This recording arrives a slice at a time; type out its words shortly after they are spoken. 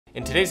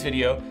In today's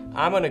video,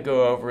 I'm going to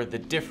go over the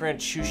different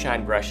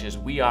Shoeshine brushes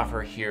we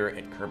offer here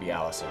at Kirby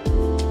Allison.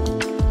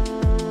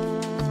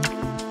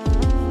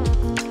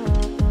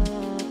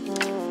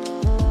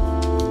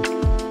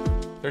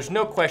 There's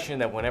no question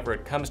that whenever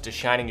it comes to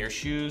shining your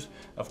shoes,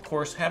 of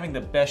course, having the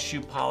best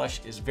shoe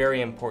polish is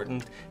very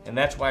important, and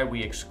that's why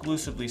we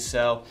exclusively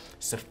sell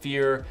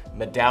Saphir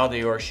Medal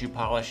d'Or shoe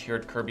polish here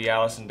at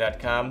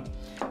KirbyAllison.com.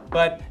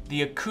 But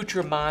the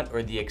accoutrement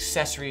or the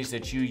accessories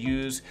that you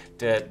use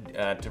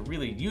to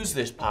really use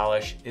this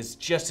polish is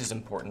just as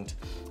important,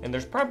 and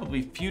there's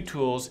probably few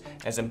tools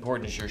as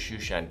important as your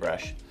Shoeshine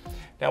brush.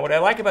 Now, what I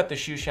like about the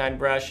Shoeshine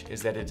brush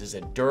is that it is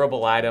a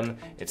durable item.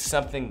 It's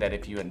something that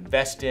if you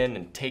invest in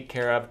and take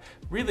care of,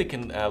 really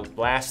can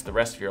last the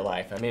rest of your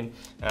life. I mean,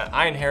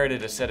 I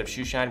inherited a set of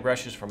Shoeshine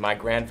brushes from my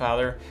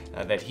grandfather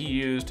that he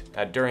used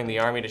during the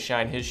Army to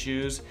shine his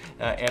shoes,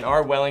 and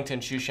our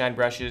Wellington Shoeshine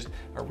brushes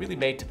are really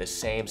made to the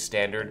same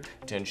standard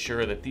to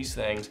ensure that these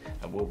things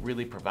will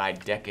really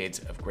provide decades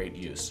of great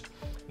use.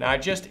 Now, I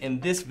just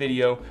in this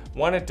video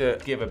wanted to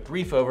give a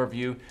brief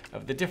overview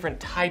of the different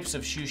types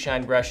of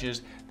Shoeshine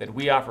brushes that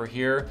we offer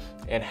here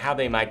and how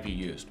they might be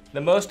used.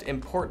 The most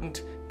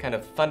important kind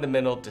of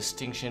fundamental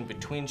distinction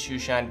between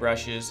Shoeshine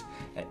brushes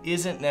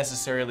isn't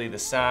necessarily the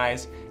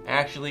size.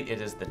 Actually, it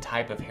is the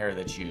type of hair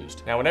that's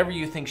used. Now, whenever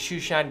you think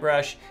Shoeshine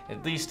brush,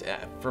 at least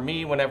for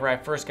me, whenever I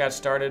first got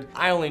started,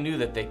 I only knew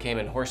that they came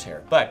in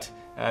horsehair. But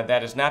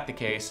that is not the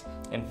case.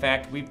 In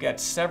fact, we've got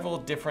several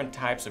different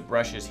types of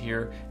brushes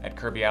here at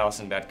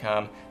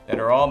KirbyAllison.com that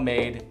are all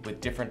made with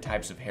different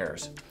types of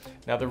hairs.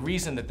 Now, the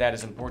reason that that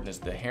is important is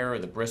the hair or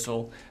the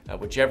bristle,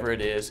 whichever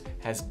it is,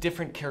 has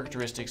different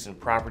characteristics and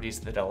properties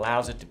that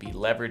allows it to be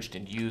leveraged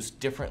and used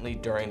differently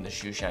during the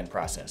Shoeshine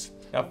process.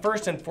 Now,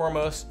 first and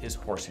foremost is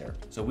horsehair.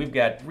 So we've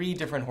got 3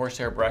 different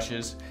horsehair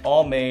brushes,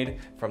 all made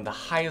from the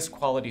highest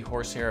quality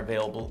horsehair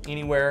available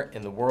anywhere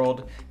in the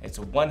world. It's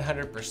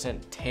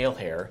 100% tail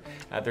hair.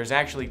 There's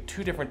actually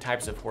 2 different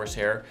types of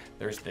horsehair.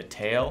 There's the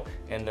tail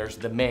and there's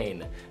the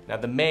mane. Now,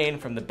 the mane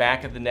from the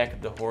back of the neck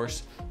of the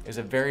horse is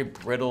a very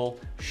brittle,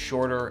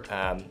 shorter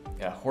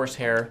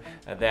horsehair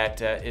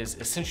that is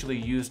essentially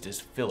used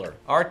as filler.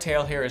 Our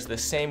tail hair is the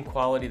same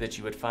quality that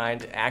you would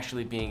find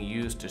actually being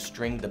used to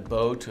string the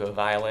bow to a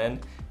violin.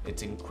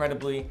 It's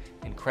incredibly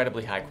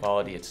high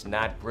quality. It's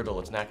not brittle,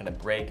 it's not gonna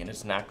break, and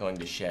it's not going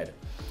to shed.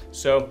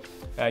 So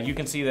you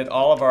can see that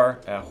all of our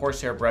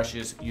horsehair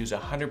brushes use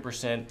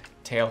 100%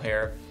 tail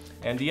hair.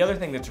 And the other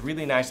thing that's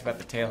really nice about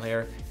the tail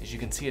hair is you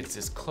can see it's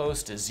as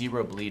close to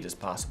zero bleed as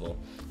possible.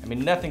 I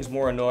mean, nothing's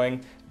more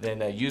annoying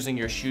than using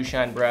your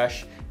Shoeshine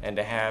brush and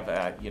to have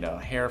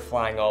hair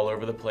flying all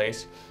over the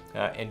place,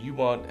 and you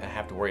won't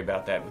have to worry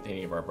about that with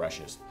any of our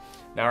brushes.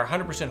 Now, our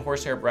 100%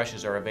 horsehair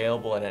brushes are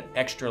available in an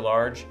extra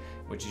large,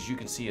 which as you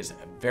can see is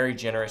very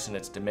generous in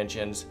its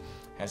dimensions,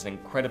 has an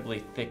incredibly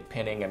thick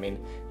pinning. I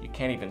mean, you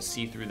can't even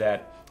see through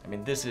that. I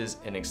mean, this is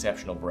an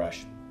exceptional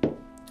brush.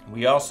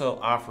 We also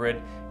offer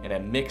it in a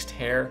mixed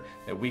hair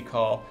that we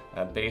call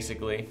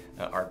basically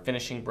our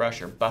finishing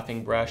brush or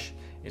buffing brush.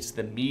 It's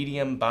the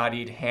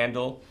medium-bodied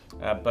handle,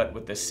 but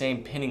with the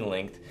same pinning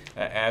length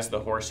as the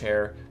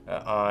horsehair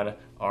on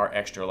our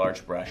extra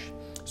large brush.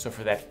 So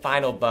for that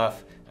final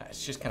buff,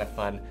 it's just kind of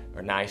fun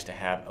or nice to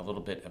have a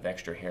little bit of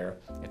extra hair.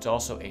 It's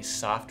also a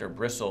softer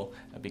bristle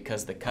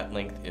because the cut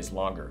length is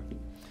longer.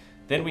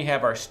 Then we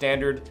have our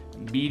standard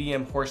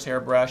medium horsehair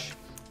brush.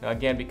 Now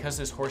again, because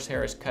this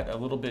horsehair is cut a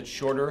little bit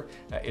shorter,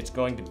 it's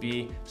going to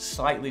be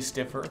slightly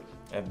stiffer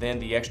than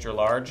the extra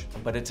large,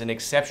 but it's an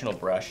exceptional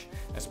brush.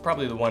 That's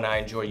probably the one I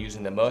enjoy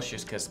using the most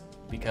just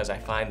because I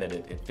find that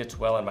it fits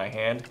well in my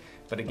hand.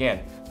 But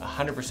again,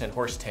 100%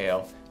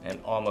 horsetail and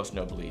almost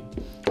no bleed.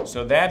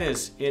 So that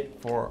is it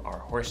for our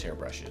horsehair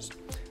brushes.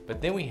 But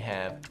then we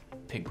have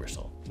pig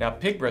bristle. Now,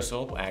 pig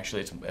bristle,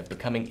 actually it's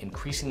becoming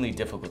increasingly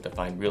difficult to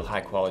find real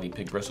high quality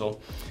pig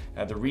bristle.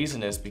 The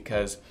reason is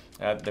because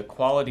the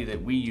quality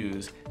that we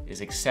use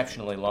is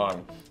exceptionally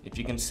long. If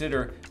you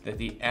consider that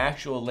the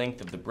actual length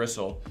of the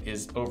bristle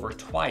is over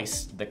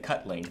twice the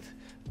cut length,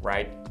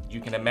 right? You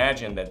can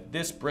imagine that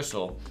this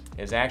bristle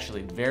is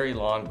actually very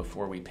long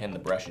before we pin the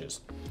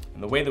brushes.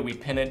 And the way that we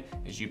pin it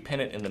is you pin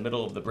it in the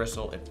middle of the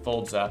bristle, it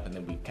folds up, and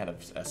then we kind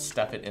of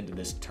stuff it into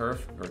this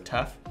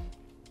tuft.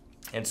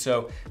 And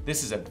so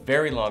this is a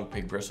very long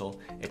pig bristle.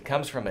 It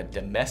comes from a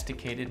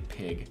domesticated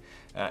pig.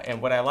 And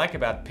what I like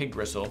about pig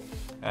bristle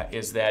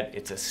is that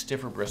it's a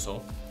stiffer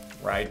bristle,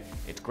 right?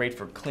 It's great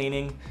for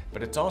cleaning,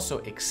 but it's also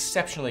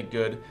exceptionally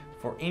good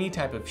for any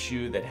type of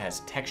shoe that has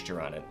texture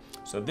on it.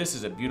 So this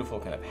is a beautiful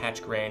kind of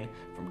hatch grain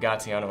from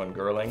Graziano and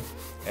Girling.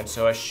 And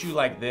so a shoe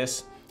like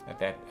this,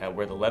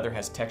 where the leather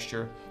has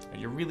texture,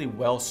 you're really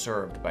well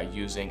served by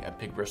using a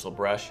pig bristle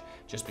brush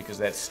just because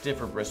that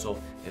stiffer bristle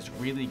is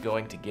really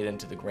going to get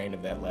into the grain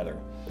of that leather.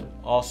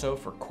 Also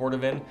for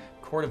cordovan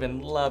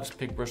Cordovan loves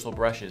pig bristle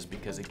brushes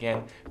because,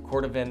 again,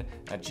 Cordovan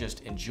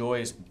just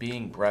enjoys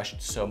being brushed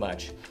so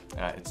much.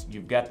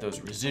 You've got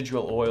those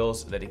residual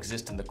oils that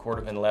exist in the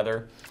Cordovan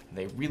leather.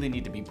 They really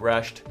need to be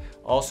brushed.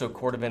 Also,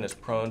 Cordovan is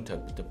prone to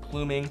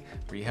pluming,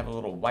 where you have a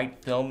little white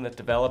film that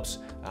develops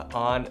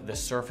on the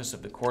surface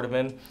of the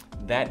Cordovan.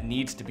 That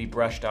needs to be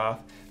brushed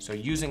off. So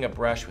using a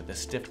brush with a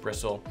stiff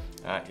bristle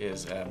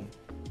is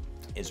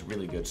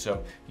really good.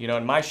 So, you know,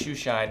 in my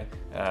Shoeshine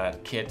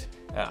kit,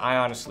 I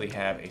honestly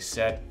have a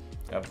set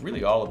of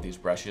really all of these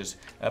brushes,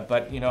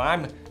 but you know,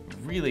 I'm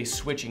really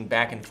switching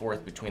back and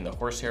forth between the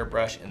horsehair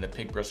brush and the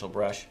pig bristle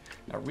brush,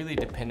 really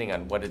depending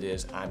on what it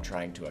is I'm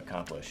trying to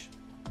accomplish.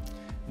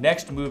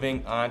 Next,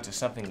 moving on to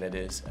something that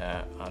is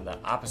on the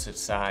opposite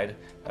side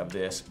of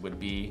this would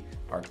be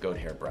our goat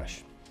hair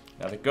brush.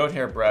 Now, the goat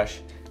hair brush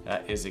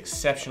is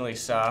exceptionally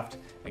soft,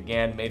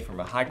 again, made from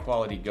a high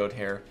quality goat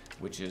hair,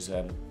 which is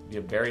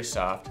very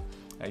soft.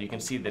 You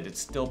can see that it's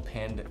still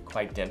pinned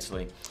quite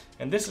densely.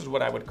 And this is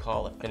what I would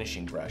call a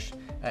finishing brush.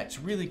 It's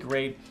really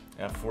great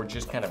for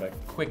just kind of a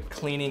quick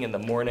cleaning in the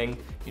morning,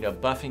 you know,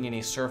 buffing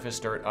any surface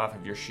dirt off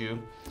of your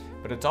shoe.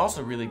 But it's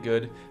also really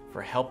good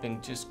for helping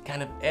just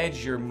kind of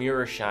edge your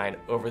mirror shine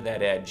over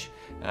that edge.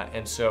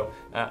 And so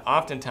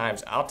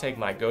oftentimes I'll take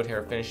my goat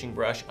hair finishing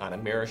brush on a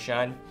mirror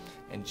shine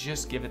and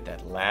just give it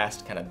that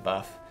last kind of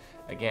buff.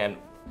 Again,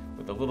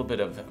 with a little bit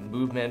of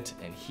movement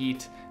and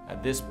heat,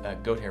 this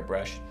goat hair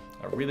brush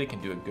really can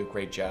do a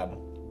great job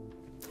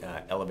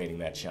elevating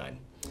that shine.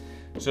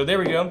 So there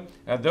we go.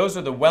 Those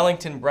are the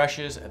Wellington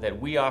brushes that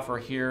we offer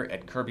here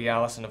at Kirby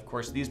Allison. Of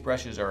course, these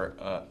brushes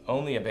are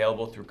only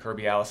available through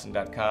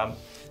kirbyallison.com.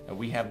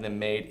 We have them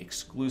made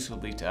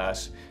exclusively to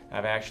us.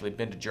 I've actually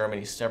been to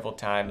Germany several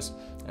times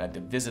to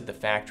visit the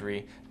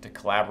factory, to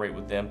collaborate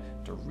with them,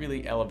 to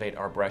really elevate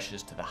our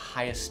brushes to the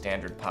highest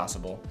standard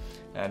possible.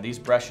 These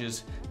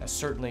brushes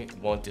certainly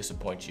won't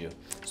disappoint you.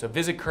 So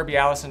visit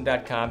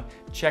kirbyallison.com,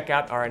 check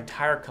out our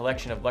entire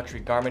collection of luxury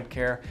garment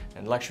care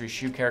and luxury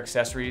shoe care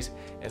accessories,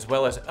 as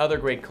well as other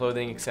great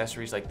clothing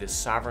accessories like this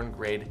sovereign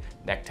grade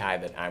necktie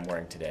that I'm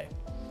wearing today.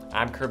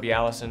 I'm Kirby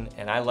Allison,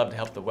 and I love to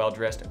help the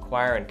well-dressed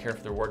acquire and care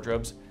for their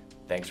wardrobes.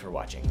 Thanks for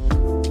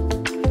watching.